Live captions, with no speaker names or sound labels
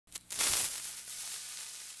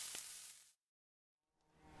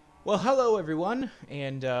Well, hello everyone,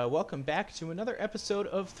 and welcome back to another episode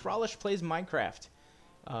of Throlash Plays Minecraft.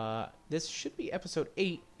 This should be episode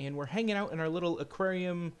 8, and we're hanging out in our little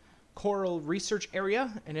aquarium coral research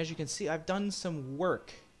area, and as you can see, I've done some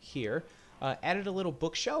work here. Added a little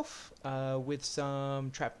bookshelf with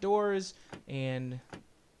some trapdoors and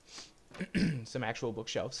some actual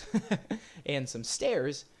bookshelves and some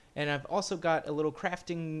stairs, and I've also got a little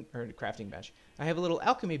crafting bench. I have a little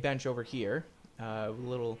alchemy bench over here,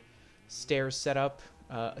 little stairs set up,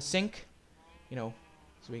 a sink, so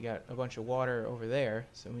we got a bunch of water over there,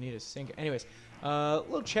 so we need a sink. Anyways,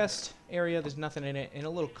 little chest area, there's nothing in it, and a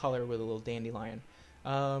little color with a little dandelion.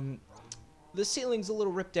 The ceiling's a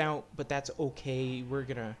little ripped out, but that's okay.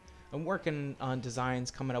 I'm working on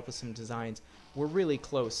designs, coming up with some designs. We're really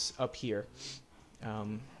close up here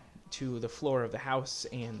to the floor of the house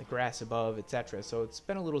and the grass above, etc. So it's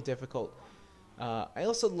been a little difficult. I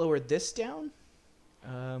also lowered this down,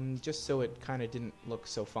 just so it kind of didn't look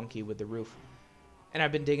so funky with the roof. And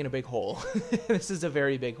I've been digging a big hole. This is a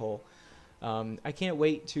very big hole. I can't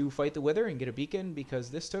wait to fight the Wither and get a beacon because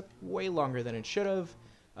this took way longer than it should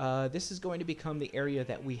have. This is going to become the area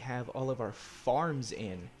that we have all of our farms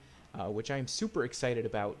in, which I'm super excited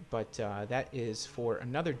about, but that is for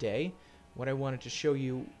another day. What I wanted to show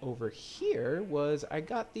you over here was I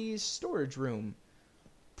got the storage room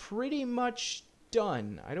pretty much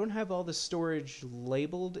done. I don't have all the storage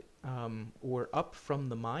labeled or up from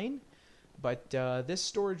the mine, but this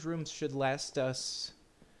storage room should last us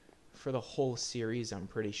for the whole series, I'm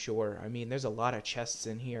pretty sure. I mean, there's a lot of chests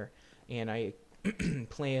in here, and I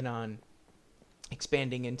plan on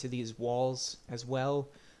expanding into these walls as well.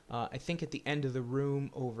 I think at the end of the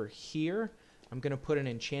room over here, I'm going to put an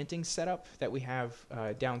enchanting setup that we have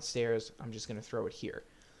downstairs. I'm just going to throw it here.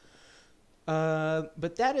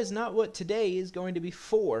 But that is not what today is going to be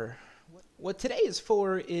for. What today is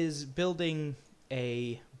for is building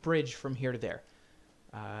a bridge from here to there.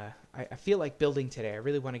 I feel like building today. I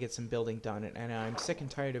really want to get some building done, and I'm sick and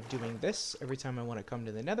tired of doing this every time I want to come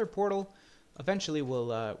to the Nether Portal. Eventually,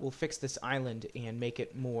 we'll fix this island and make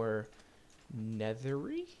it more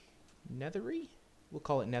nethery. We'll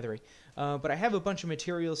call it nethery. But I have a bunch of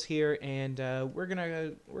materials here, and we're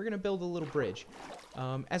gonna build a little bridge.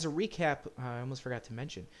 As a recap, I almost forgot to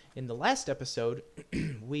mention, in the last episode,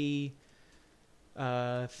 we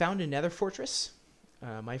found a nether fortress.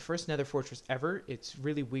 My first nether fortress ever. It's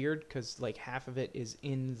really weird because like half of it is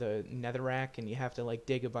in the netherrack, and you have to like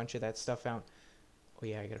dig a bunch of that stuff out. Oh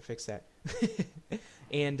yeah, I gotta fix that.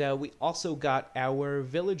 And we also got our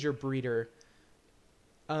villager breeder.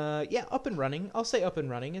 Yeah, up and running. I'll say up and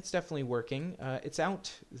running. It's definitely working. It's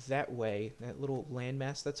out that way. That little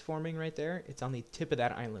landmass that's forming right there. It's on the tip of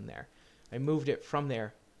that island there. I moved it from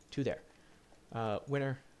there to there.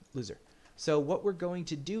 Winner, loser. So what we're going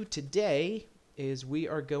to do today is we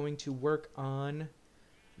are going to work on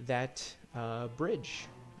that bridge.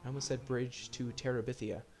 I almost said bridge to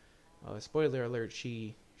Terabithia. Spoiler alert,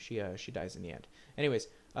 she dies in the end. Anyways,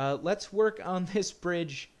 let's work on this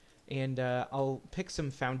bridge. And I'll pick some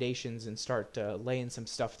foundations and start laying some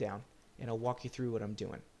stuff down. And I'll walk you through what I'm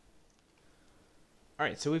doing.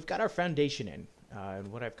 Alright, so we've got our foundation in. And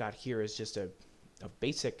what I've got here is just a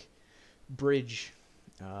basic bridge.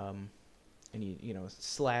 And you know,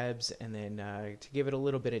 slabs. And then to give it a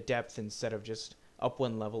little bit of depth instead of just up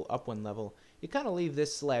one level, you kind of leave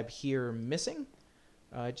this slab here missing.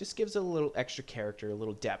 It just gives it a little extra character, a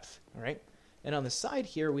little depth. Alright? And on the side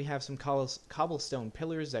here, we have some cobblestone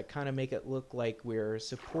pillars that kind of make it look like we're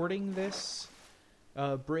supporting this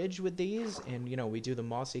bridge with these. And, you know, we do the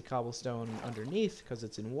mossy cobblestone underneath because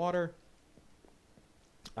it's in water.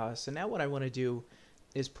 So now what I want to do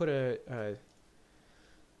is put I'm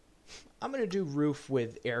going to do roof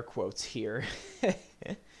with air quotes here.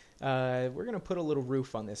 We're going to put a little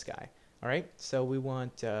roof on this guy. All right, so we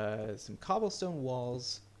want some cobblestone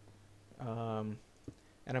walls.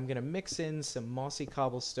 And I'm going to mix in some mossy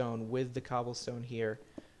cobblestone with the cobblestone here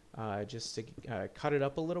just to cut it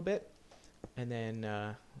up a little bit. And then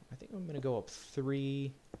I think I'm going to go up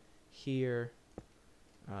 3 here.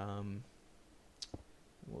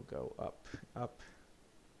 We'll go up.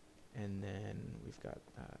 And then we've got,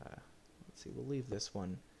 let's see, we'll leave this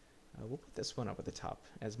one. We'll put this one up at the top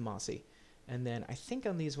as mossy. And then I think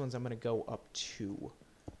on these ones I'm going to go up 2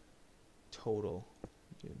 total.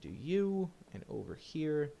 Do you, and over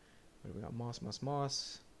here, we got moss.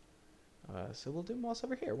 So we'll do moss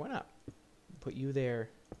over here. Why not? Put you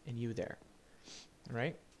there and you there. All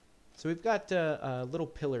right. So we've got a little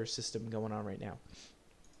pillar system going on right now.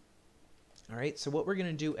 All right. So what we're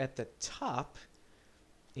gonna do at the top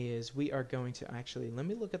is we are going to actually, let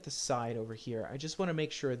me look at the side over here. I just want to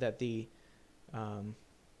make sure that the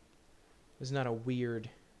there's not a weird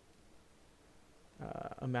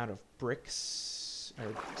amount of bricks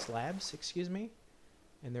or slabs, excuse me.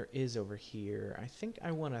 And there is over here. I think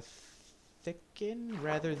I want to thicken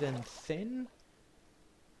rather than thin.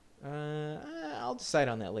 I'll decide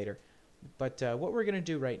on that later. But what we're going to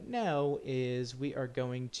do right now is we are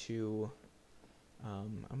going to...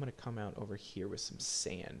 I'm going to come out over here with some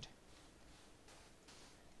sand.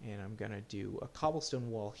 And I'm going to do a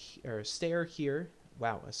cobblestone wall or stair here.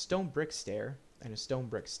 Wow, a stone brick stair and a stone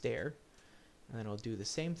brick stair. And then I'll do the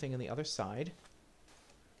same thing on the other side.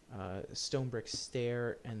 A stone brick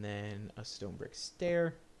stair and then a stone brick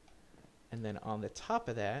stair. And then on the top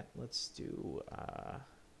of that, let's do...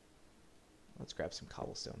 let's grab some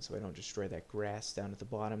cobblestone so I don't destroy that grass down at the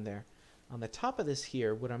bottom there. On the top of this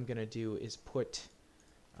here, what I'm going to do is put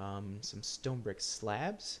some stone brick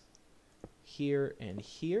slabs here and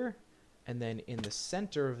here. And then in the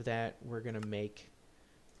center of that, we're going to make...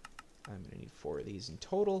 I'm going to need 4 of these in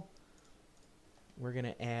total. We're going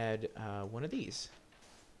to add one of these.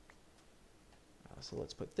 So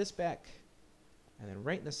let's put this back. And then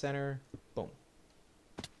right in the center, boom.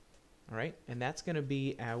 All right, and that's going to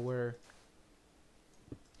be our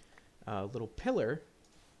little pillar.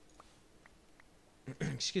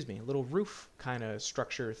 Excuse me, a little roof kind of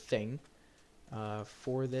structure thing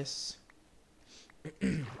for this.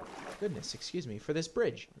 Goodness, excuse me, for this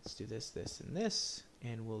bridge. Let's do this, this, and this,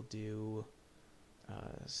 and we'll do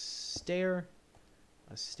a stair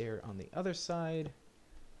on the other side.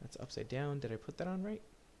 That's upside down. Did I put that on right?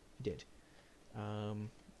 I did. And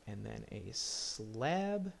then a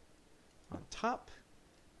slab on top,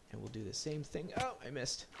 and we'll do the same thing. Oh, I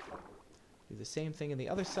missed. Do the same thing on the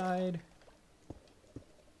other side.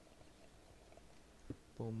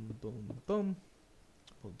 Boom, boom, boom.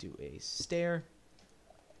 We'll do a stair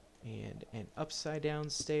and an upside down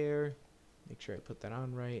stair. Make sure I put that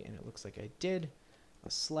on right, and it looks like I did.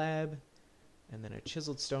 A slab, and then a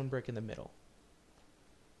chiseled stone brick in the middle.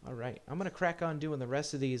 All right, I'm going to crack on doing the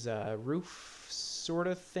rest of these roof sort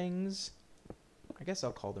of things. I guess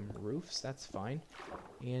I'll call them roofs. That's fine.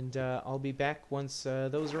 And I'll be back once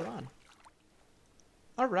those are on.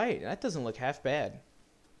 All right, that doesn't look half bad.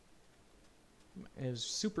 It was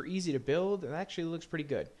super easy to build. It actually looks pretty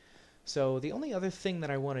good. So the only other thing that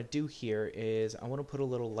I want to do here is I want to put a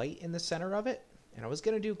little light in the center of it. And I was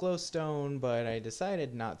going to do glowstone, but I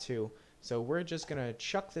decided not to. So we're just going to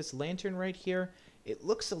chuck this lantern right here. It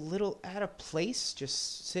looks a little out of place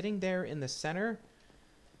just sitting there in the center.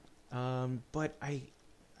 But I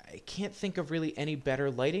can't think of really any better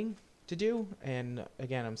lighting to do. And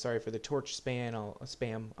again, I'm sorry for the torch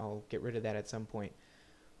spam. I'll get rid of that at some point.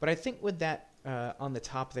 But I think with that on the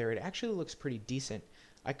top there, it actually looks pretty decent.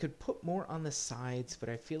 I could put more on the sides, but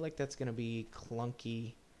I feel like that's going to be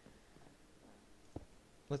clunky.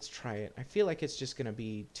 Let's try it. I feel like it's just going to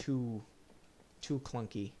be too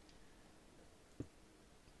clunky.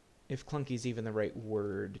 If clunky is even the right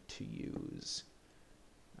word to use.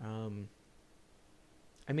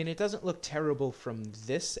 I mean, it doesn't look terrible from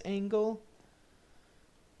this angle.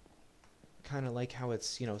 Kind of like how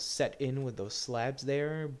it's, you know, set in with those slabs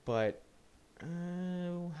there, but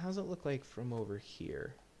how's it look like from over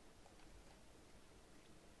here?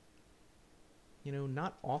 You know,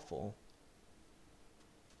 not awful.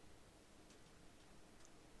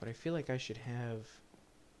 But I feel like I should have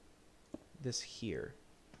this here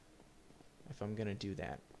if I'm gonna do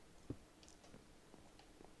that.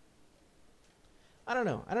 I don't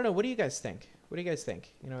know. What do you guys think? What do you guys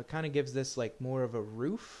think? You know, it kind of gives this like more of a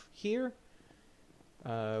roof here,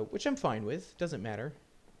 which I'm fine with. Doesn't matter.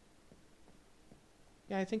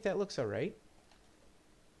 Yeah, I think that looks all right.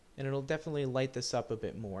 And it'll definitely light this up a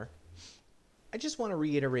bit more. I just want to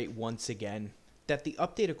reiterate once again that the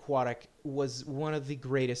update Aquatic was one of the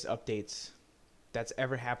greatest updates that's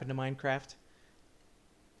ever happened to Minecraft.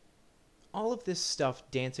 All of this stuff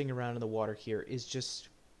dancing around in the water here is just...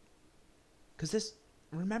 Because this...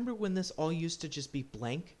 Remember when this all used to just be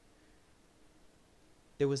blank?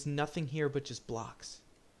 There was nothing here but just blocks.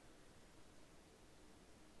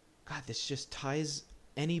 God, this just ties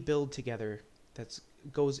any build together that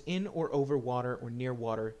goes in or over water or near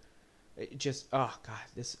water. It just... Oh, God,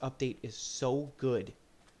 this update is so good.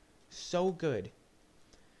 So good.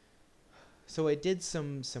 So I did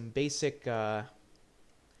some basic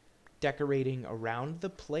decorating around the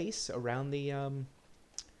place, around the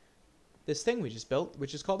this thing we just built,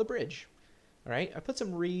 which is called a bridge. All right, I put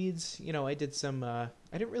some reeds. You know, I did some. I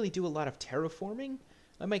didn't really do a lot of terraforming.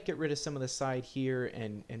 I might get rid of some of the side here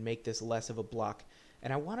and make this less of a block.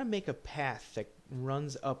 And I want to make a path that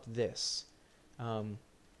runs up this.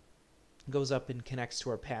 Goes up and connects to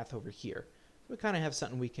our path over here. We kind of have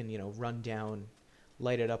something we can, run down,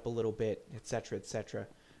 light it up a little bit, etc., etc.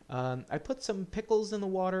 I put some pickles in the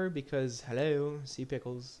water because, hello, sea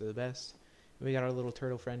pickles are the best. And we got our little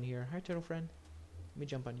turtle friend here. Hi, turtle friend. Let me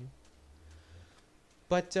jump on you.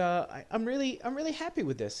 But I'm really happy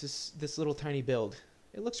with this little tiny build.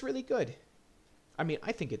 It looks really good. I mean,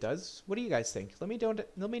 I think it does. What do you guys think? Let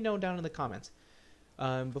me know down in the comments.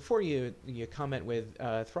 Before you comment with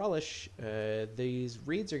Throlash, these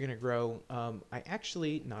reeds are going to grow. I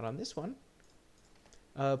actually, not on this one,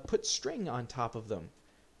 put string on top of them.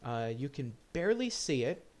 You can barely see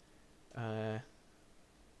it,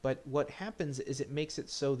 but what happens is it makes it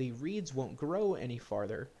so the reeds won't grow any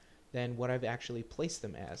farther than what I've actually placed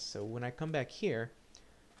them as. So when I come back here,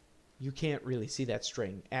 you can't really see that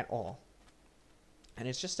string at all. And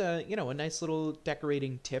it's just a nice little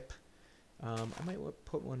decorating tip. I might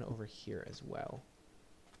put one over here as well.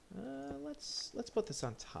 Let's put this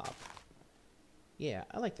on top. Yeah,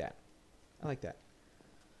 I like that. I like that.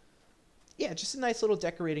 Yeah, just a nice little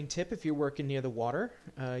decorating tip if you're working near the water.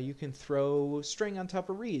 You can throw string on top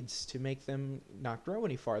of reeds to make them not grow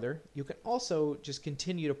any farther. You can also just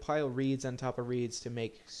continue to pile reeds on top of reeds to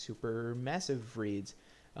make super massive reeds.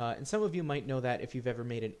 And some of you might know that if you've ever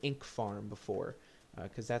made an ink farm before,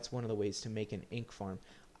 because that's one of the ways to make an ink farm.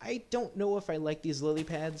 I don't know if I like these lily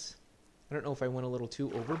pads. I don't know if I went a little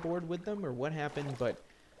too overboard with them or what happened, but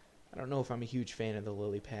I don't know if I'm a huge fan of the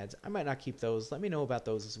lily pads. I might not keep those. Let me know about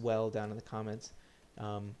those as well down in the comments.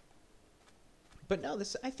 But no,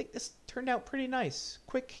 I think this turned out pretty nice.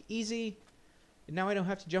 Quick, easy, and now I don't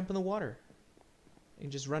have to jump in the water. I can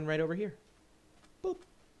just run right over here. Boop.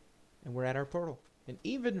 And we're at our portal. And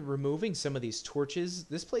even removing some of these torches,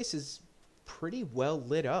 this place is pretty well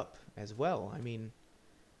lit up as well. I mean,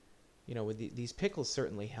 with these pickles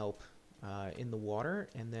certainly help in the water,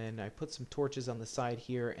 and then I put some torches on the side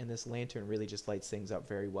here, and this lantern really just lights things up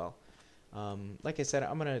very well. Like I said,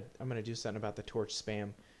 I'm gonna do something about the torch spam.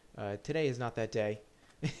 Today is not that day.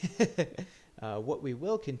 What we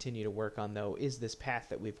will continue to work on though is this path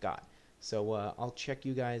that we've got. So I'll check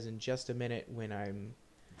you guys in just a minute when I'm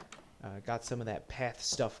got some of that path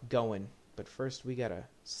stuff going. But first we gotta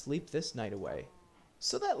sleep this night away.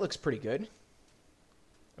 So that looks pretty good.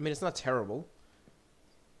 I mean, it's not terrible.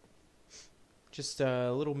 Just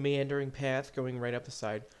a little meandering path going right up the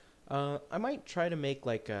side. I might try to make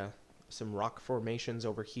like some rock formations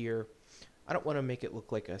over here. I don't want to make it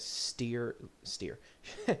look like a sheer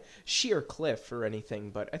cliff or anything,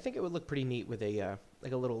 but I think it would look pretty neat with a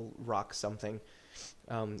like a little rock something.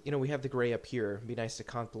 We have the gray up here. It'd be nice to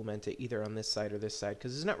complement it either on this side or this side,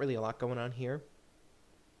 because there's not really a lot going on here.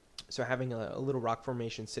 So having a little rock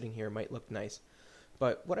formation sitting here might look nice.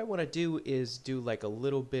 But what I want to do is do like a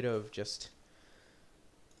little bit of just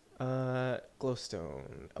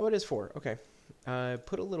glowstone. Oh, it is 4. Okay.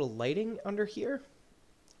 Put a little lighting under here.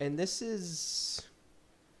 And this is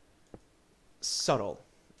subtle.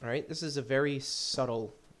 All right. This is a very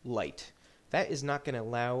subtle light. That is not going to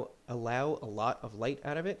allow a lot of light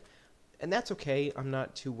out of it. And that's okay. I'm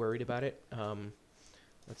not too worried about it.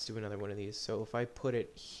 Let's do another one of these. So if I put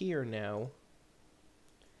it here now,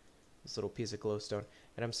 this little piece of glowstone,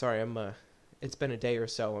 and I'm sorry, it's been a day or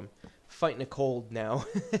so. I'm fighting a cold now.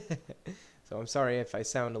 So I'm sorry if I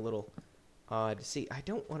sound a little odd. See, I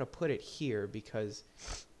don't want to put it here because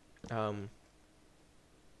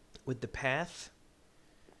with the path,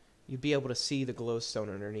 you'd be able to see the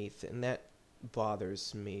glowstone underneath, and that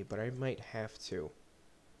bothers me, but I might have to. You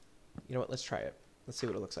know what? Let's try it. Let's see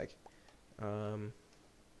what it looks like.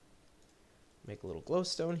 Make a little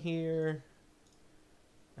glowstone here.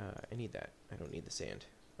 I need that. I don't need the sand.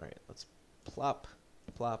 All right, let's plop.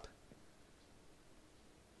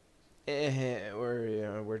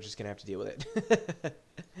 We're just gonna have to deal with it.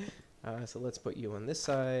 So let's put you on this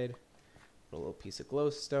side. Put a little piece of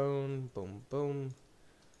glowstone. Boom, boom.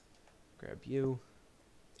 Grab you,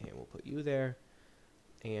 and we'll put you there.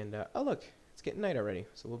 And oh look, it's getting night already,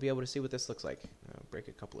 so we'll be able to see what this looks like. Break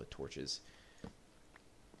a couple of torches,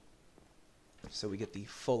 so we get the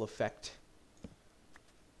full effect.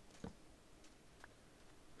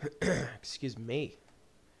 Excuse me.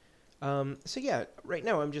 So yeah, right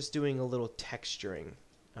now I'm just doing a little texturing.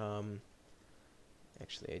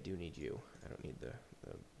 Actually, I do need you. I don't need the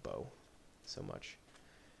bow so much.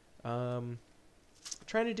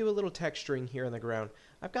 Trying to do a little texturing here on the ground.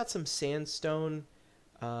 I've got some sandstone,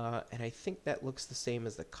 and I think that looks the same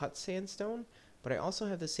as the cut sandstone, but I also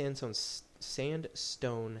have the sandstone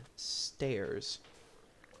stairs.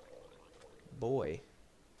 Boy.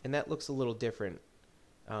 And that looks a little different.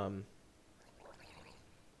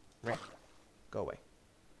 Right. Go away.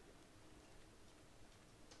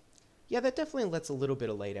 Yeah, that definitely lets a little bit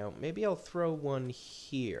of light out. Maybe I'll throw one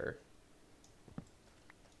here.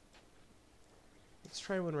 Let's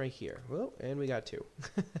try one right here. Well, and we got two.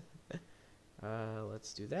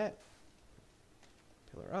 Let's do that.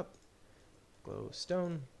 Pillar up.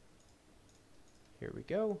 Glowstone. Here we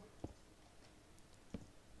go.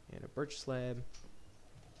 And a birch slab.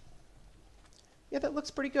 Yeah, that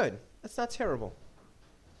looks pretty good. That's not terrible.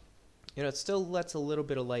 You know, it still lets a little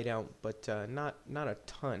bit of light out, but not a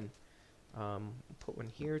ton. Put one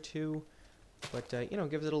here too, but you know,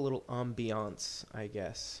 gives it a little ambiance, I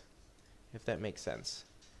guess, if that makes sense.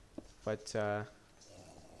 But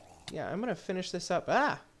yeah, I'm gonna finish this up.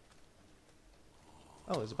 Ah!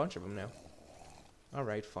 Oh, there's a bunch of them now. All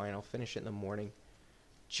right, fine. I'll finish it in the morning.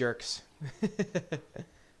 Jerks.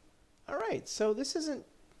 All right, so this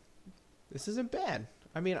isn't bad.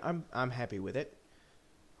 I mean, I'm happy with it.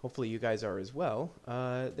 Hopefully you guys are as well.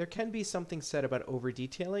 There can be something said about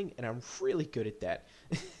over-detailing, and I'm really good at that.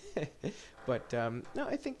 But, no,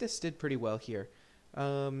 I think this did pretty well here.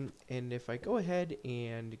 And if I go ahead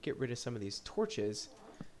and get rid of some of these torches,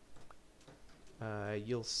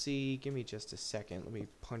 you'll see... Give me just a second. Let me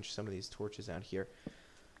punch some of these torches out here.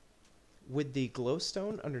 With the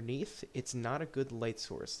glowstone underneath, it's not a good light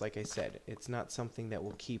source. Like I said, it's not something that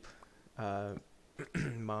will keep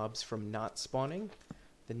mobs from not spawning.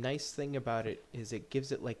 The nice thing about it is it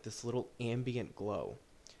gives it like this little ambient glow.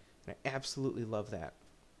 And I absolutely love that.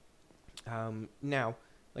 Now,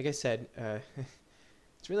 like I said,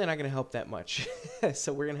 it's really not going to help that much.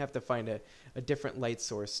 So we're going to have to find a different light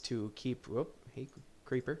source to keep... Whoop, hey,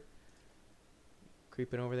 creeper.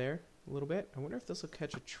 Creeping over there a little bit. I wonder if this will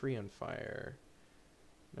catch a tree on fire.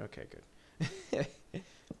 Okay, good.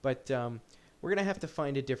 But we're going to have to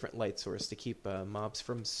find a different light source to keep mobs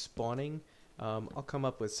from spawning. I'll come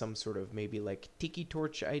up with some sort of maybe like tiki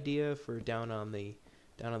torch idea for down on the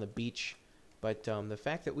beach. But the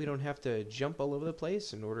fact that we don't have to jump all over the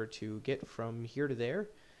place in order to get from here to there,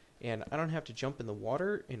 and I don't have to jump in the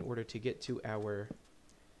water in order to get to our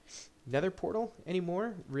Nether Portal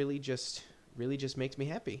anymore, really just makes me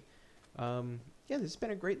happy. Yeah, this has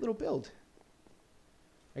been a great little build.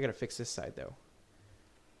 I gotta fix this side though.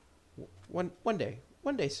 One day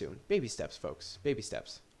soon. Baby steps, folks. Baby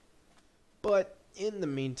steps. But in the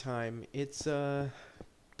meantime, it's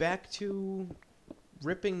back to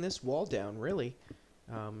ripping this wall down, really.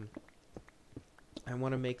 I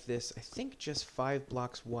want to make this, I think, just 5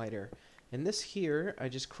 blocks wider. And this here, I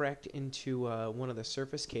just cracked into one of the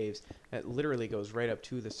surface caves that literally goes right up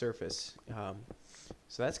to the surface.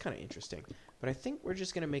 So that's kind of interesting. But I think we're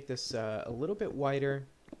just going to make this a little bit wider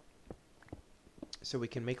so we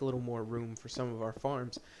can make a little more room for some of our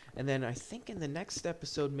farms. And then I think in the next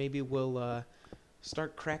episode, maybe we'll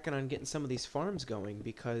start cracking on getting some of these farms going,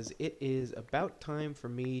 because it is about time for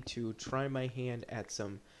me to try my hand at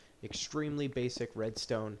some extremely basic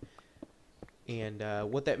redstone. And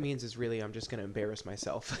what that means is really I'm just going to embarrass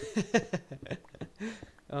myself.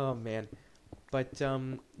 Oh, man. But,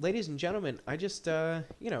 ladies and gentlemen, I just,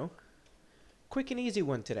 you know, quick and easy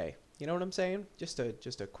one today. You know what I'm saying? Just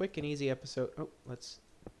a quick and easy episode. Oh, let's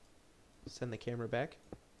send the camera back.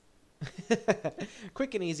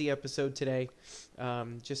 Quick and easy episode today.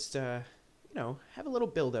 Just, you know, have a little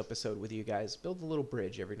build episode with you guys. Build a little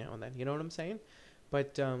bridge every now and then. You know what I'm saying?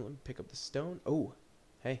 But let me pick up the stone. Oh,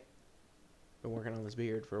 hey. Been working on this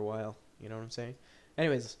beard for a while. You know what I'm saying?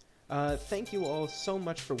 Anyways, thank you all so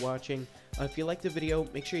much for watching. If you liked the video,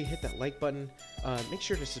 make sure you hit that like button. Make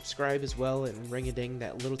sure to subscribe as well and ring-a-ding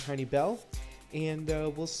that little tiny bell. And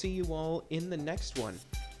we'll see you all in the next one.